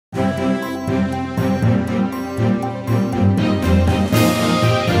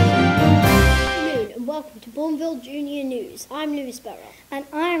Bournville Junior News. I'm Lewis Burrow. And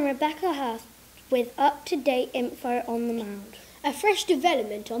I'm Rebecca Hurst with up-to-date info on the mound. A fresh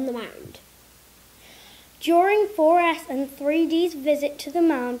development on the mound. During 4S and 3D's visit to the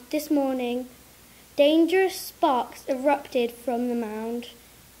mound this morning, dangerous sparks erupted from the mound.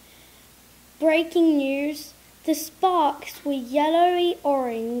 Breaking news, the sparks were yellowy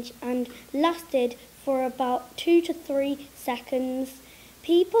orange and lasted for about 2 to 3 seconds.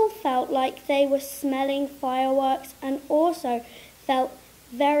 People felt like they were smelling fireworks and also felt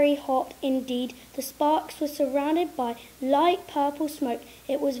very hot indeed. The sparks were surrounded by light purple smoke.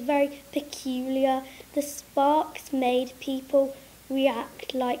 It was very peculiar. The sparks made people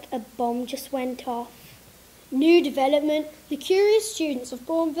react like a bomb just went off. New development. The curious students of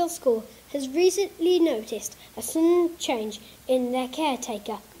Bournville School has recently noticed a sudden change in their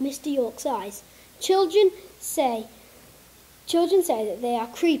caretaker, Mr. York's eyes. Children say that they are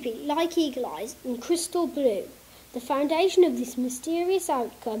creepy, like eagle eyes, and crystal blue. The foundation of this mysterious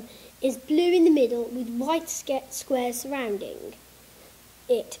outcome is blue in the middle with white squares surrounding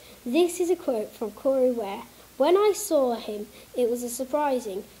it. This is a quote from Corey Ware. When I saw him, it was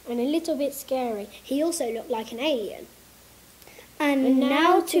surprising and a little bit scary. He also looked like an alien. And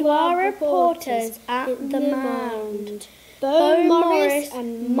now to our reporters at the mound. Bo Morris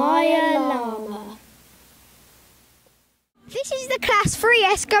and Maya Lama. This is the Class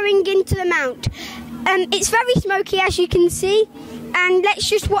 3S going into the mount. It's very smoky, as you can see, and let's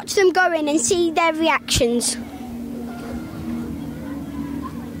just watch them go in and see their reactions.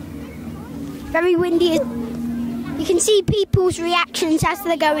 Very windy. You can see people's reactions as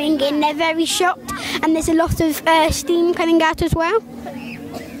they're going in. They're very shocked, and there's a lot of steam coming out as well.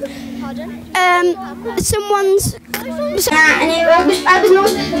 Someone's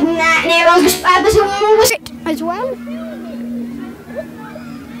as well.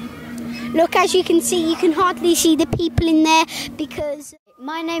 Look, as you can see, you can hardly see the people in there because...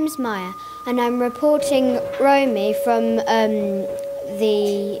 My name's Maya and I'm reporting Romy from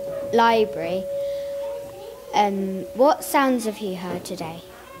the library. What sounds have you heard today?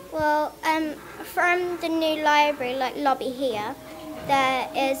 Well, from the new library, like lobby here,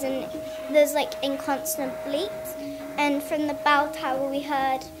 there's like inconstant bleeps, and from the bell tower we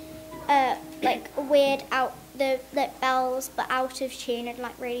heard like weird the bells but out of tune and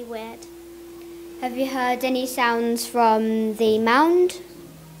like really weird. Have you heard any sounds from the mound?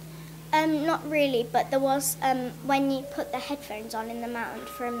 Not really, but there was when you put the headphones on in the mound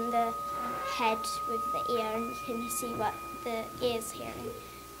from the head with the ear, and you can see what the ear's hearing.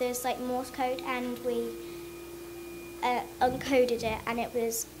 There's like Morse code, and we uncoded it, and it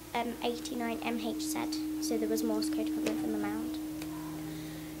was 89 MHZ, so there was Morse code coming from the mound.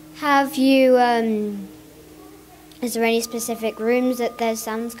 Have you, is there any specific rooms that there's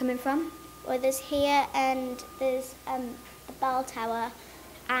sounds coming from? Well, there's here, and there's the bell tower,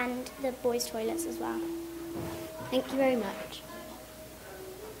 and the boys' toilets as well. Thank you very much.